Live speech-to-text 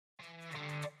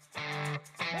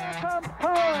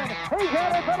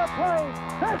headed for the plate.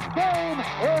 This game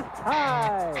is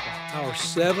tied. Our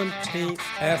 17th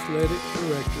athletic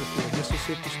director for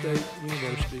Mississippi State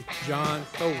University, John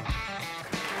Cohen.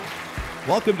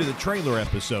 Welcome to the trailer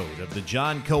episode of the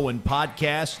John Cohen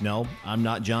podcast. No, I'm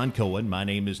not John Cohen. My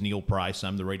name is Neil Price.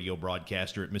 I'm the radio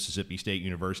broadcaster at Mississippi State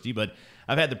University, but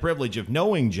I've had the privilege of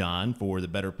knowing John for the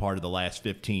better part of the last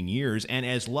 15 years, and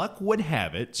as luck would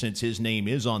have it, since his name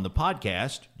is on the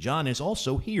podcast, John is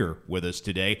also here with us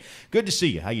today. Good to see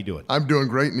you. How you doing? I'm doing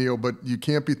great, Neil, but you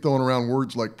can't be throwing around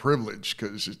words like privilege,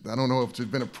 because I don't know if it's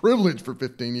been a privilege for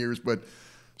 15 years, but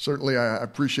certainly I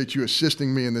appreciate you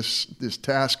assisting me in this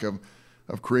task of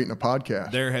creating a podcast.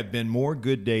 There have been more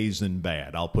good days than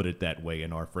bad, I'll put it that way,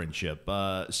 in our friendship.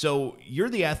 So you're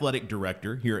the athletic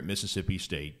director here at Mississippi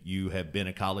State. You have been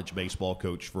a college baseball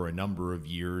coach for a number of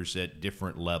years at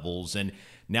different levels, and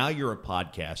now you're a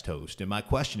podcast host. And my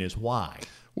question is, why?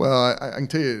 Well, I can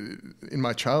tell you, in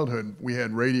my childhood, we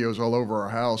had radios all over our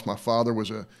house. My father was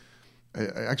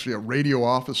actually a radio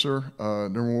officer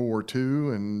during World War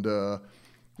II, and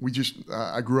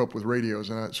I grew up with radios,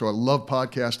 and so I love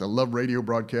podcasts. I love radio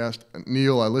broadcast.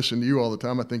 Neil, I listen to you all the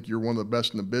time. I think you're one of the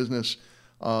best in the business.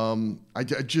 I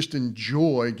just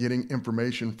enjoy getting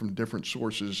information from different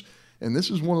sources, and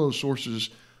this is one of those sources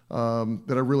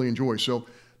that I really enjoy. So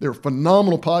there are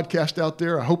phenomenal podcasts out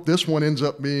there. I hope this one ends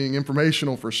up being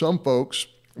informational for some folks.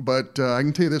 But I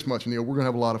can tell you this much, Neil, we're going to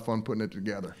have a lot of fun putting it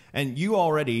together. And you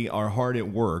already are hard at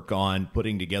work on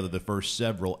putting together the first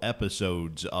several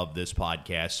episodes of this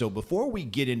podcast. So before we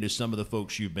get into some of the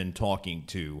folks you've been talking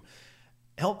to,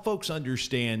 help folks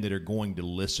understand that are going to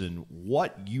listen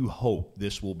what you hope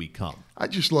this will become. I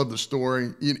just love the story.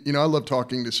 You know, I love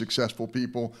talking to successful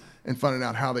people and finding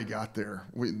out how they got there.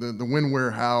 The when,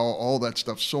 where, how, all that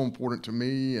stuff's so important to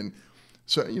me. And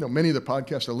so, you know, many of the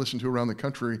podcasts I listen to around the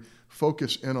country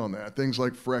focus in on that. Things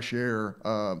like Fresh Air,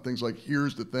 things like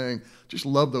Here's the Thing. Just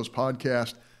love those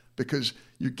podcasts because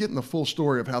you're getting the full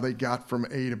story of how they got from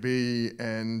A to B.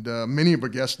 And many of the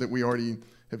guests that we already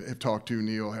have talked to,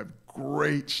 Neil, have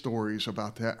great stories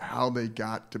about that, how they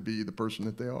got to be the person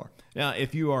that they are. Now,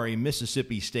 if you are a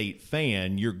Mississippi State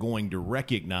fan, you're going to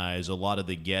recognize a lot of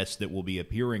the guests that will be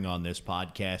appearing on this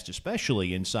podcast,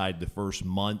 especially inside the first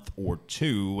month or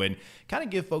two, and kind of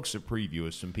give folks a preview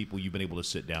of some people you've been able to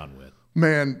sit down with.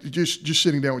 Man, just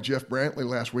sitting down with Jeff Brantley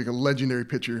last week, a legendary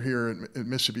pitcher here at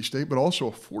Mississippi State, but also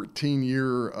a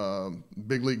 14-year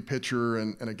big league pitcher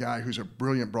and a guy who's a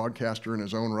brilliant broadcaster in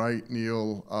his own right,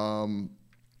 Neil,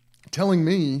 telling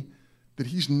me that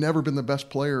he's never been the best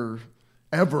player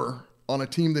ever on a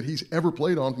team that he's ever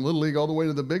played on, from Little League all the way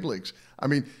to the big leagues. I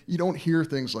mean, you don't hear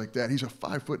things like that. He's a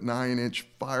 5'9"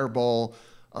 fireball,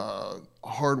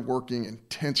 hardworking,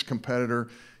 intense competitor.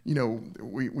 You know,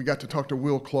 we got to talk to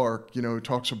Will Clark, you know, who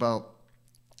talks about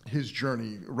his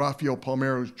journey, Rafael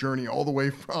Palmeiro's journey all the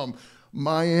way from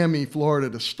Miami, Florida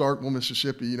to Starkville,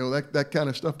 Mississippi. You know, that kind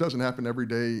of stuff doesn't happen every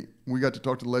day. We got to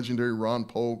talk to the legendary Ron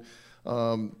Polk.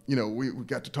 You know, we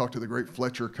got to talk to the great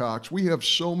Fletcher Cox. We have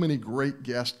so many great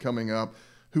guests coming up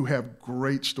who have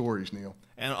great stories, Neil.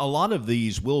 And a lot of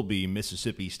these will be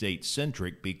Mississippi State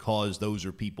centric because those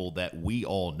are people that we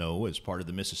all know as part of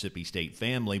the Mississippi State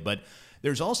family. But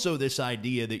there's also this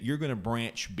idea that you're going to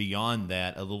branch beyond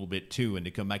that a little bit too, and to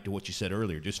come back to what you said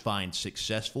earlier, just find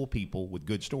successful people with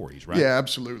good stories, right? Yeah,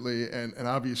 absolutely. And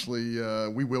obviously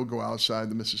we will go outside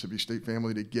the Mississippi State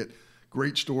family to get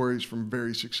great stories from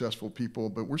very successful people.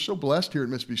 But we're so blessed here at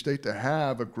Mississippi State to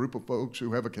have a group of folks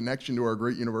who have a connection to our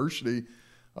great university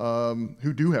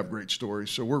who do have great stories.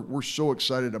 So we're so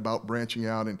excited about branching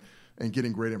out and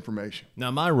getting great information. Now,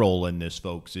 my role in this,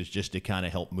 folks, is just to kind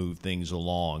of help move things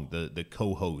along, the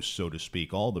co-host, so to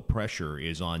speak. All the pressure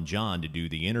is on John to do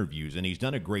the interviews, and he's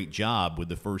done a great job with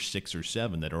the first 6 or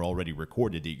 7 that are already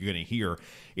recorded that you're going to hear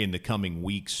in the coming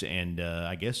weeks and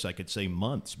I guess I could say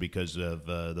months because of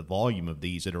the volume of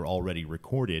these that are already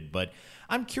recorded. But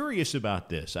I'm curious about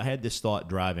this. I had this thought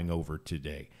driving over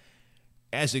today.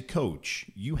 As a coach,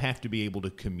 you have to be able to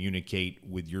communicate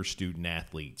with your student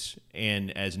athletes. And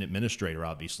as an administrator,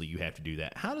 obviously, you have to do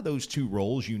that. How do those two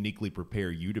roles uniquely prepare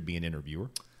you to be an interviewer?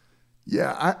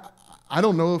 Yeah, I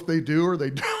don't know if they do or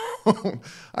they don't.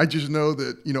 I just know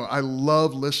that, you know, I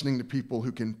love listening to people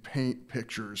who can paint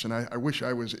pictures. And I wish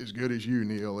I was as good as you,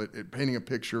 Neil, at painting a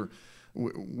picture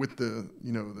with the,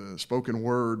 you know, the spoken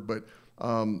word. But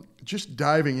just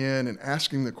diving in and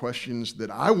asking the questions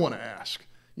that I want to ask.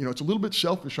 You know, it's a little bit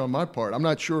selfish on my part. I'm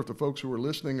not sure if the folks who are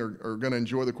listening are going to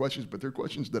enjoy the questions, but they're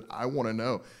questions that I want to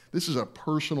know. This is a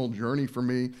personal journey for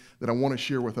me that I want to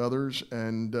share with others,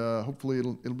 and hopefully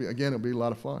it'll be a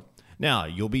lot of fun. Now,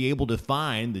 you'll be able to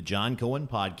find the John Cohen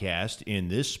podcast in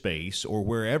this space or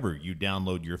wherever you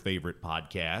download your favorite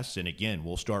podcasts. And again,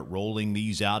 we'll start rolling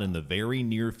these out in the very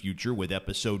near future with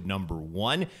episode number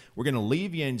 1. We're going to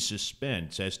leave you in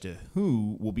suspense as to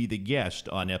who will be the guest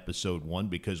on episode 1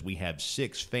 because we have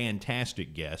 6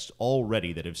 fantastic guests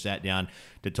already that have sat down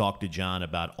to talk to John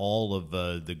about all of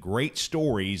the great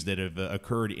stories that have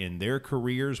occurred in their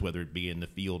careers, whether it be in the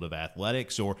field of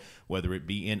athletics or whether it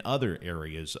be in other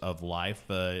areas of life.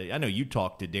 I know you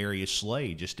talked to Darius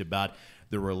Slay just about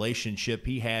the relationship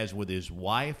he has with his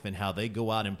wife and how they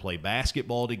go out and play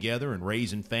basketball together and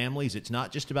raising families. It's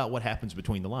not just about what happens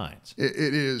between the lines.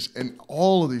 It is, and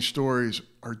all of these stories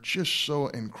are just so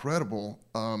incredible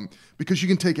because you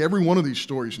can take every one of these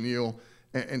stories, Neil,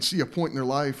 and see a point in their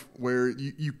life where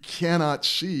you cannot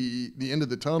see the end of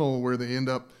the tunnel, where they end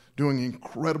up doing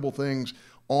incredible things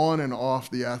on and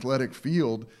off the athletic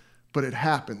field. But it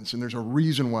happens, and there's a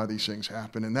reason why these things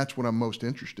happen, and that's what I'm most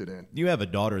interested in. You have a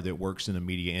daughter that works in the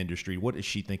media industry. What does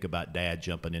she think about Dad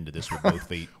jumping into this with both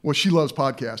feet? Well, she loves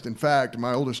podcasts. In fact,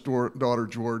 my oldest daughter,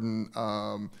 Jordan,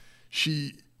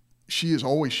 she is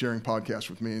always sharing podcasts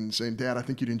with me and saying, Dad, I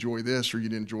think you'd enjoy this or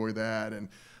you'd enjoy that. And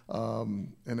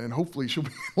then hopefully she'll be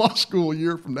in law school a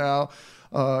year from now,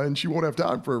 and she won't have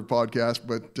time for a podcast.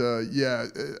 But,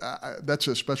 that's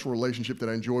a special relationship that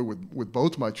I enjoy with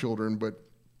both my children. But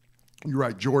you're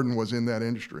right, Jordan was in that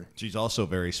industry. She's also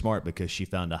very smart because she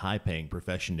found a high-paying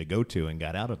profession to go to and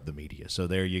got out of the media. So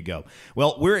there you go.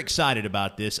 Well, we're excited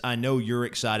about this. I know you're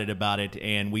excited about it,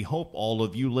 and we hope all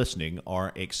of you listening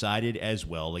are excited as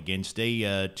well. Again,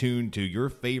 stay tuned to your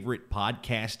favorite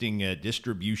podcasting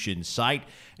distribution site,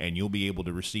 and you'll be able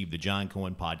to receive the John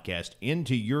Cohen podcast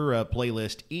into your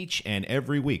playlist each and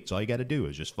every week. So all you got to do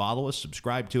is just follow us,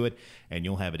 subscribe to it, and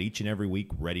you'll have it each and every week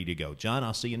ready to go. John,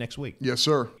 I'll see you next week. Yes,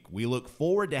 sir. We look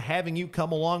forward to having you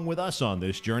come along with us on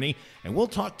this journey, and we'll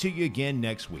talk to you again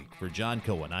next week. For John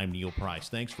Cohen, I'm Neil Price.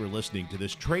 Thanks for listening to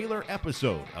this trailer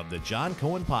episode of the John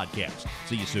Cohen Podcast.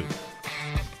 See you soon.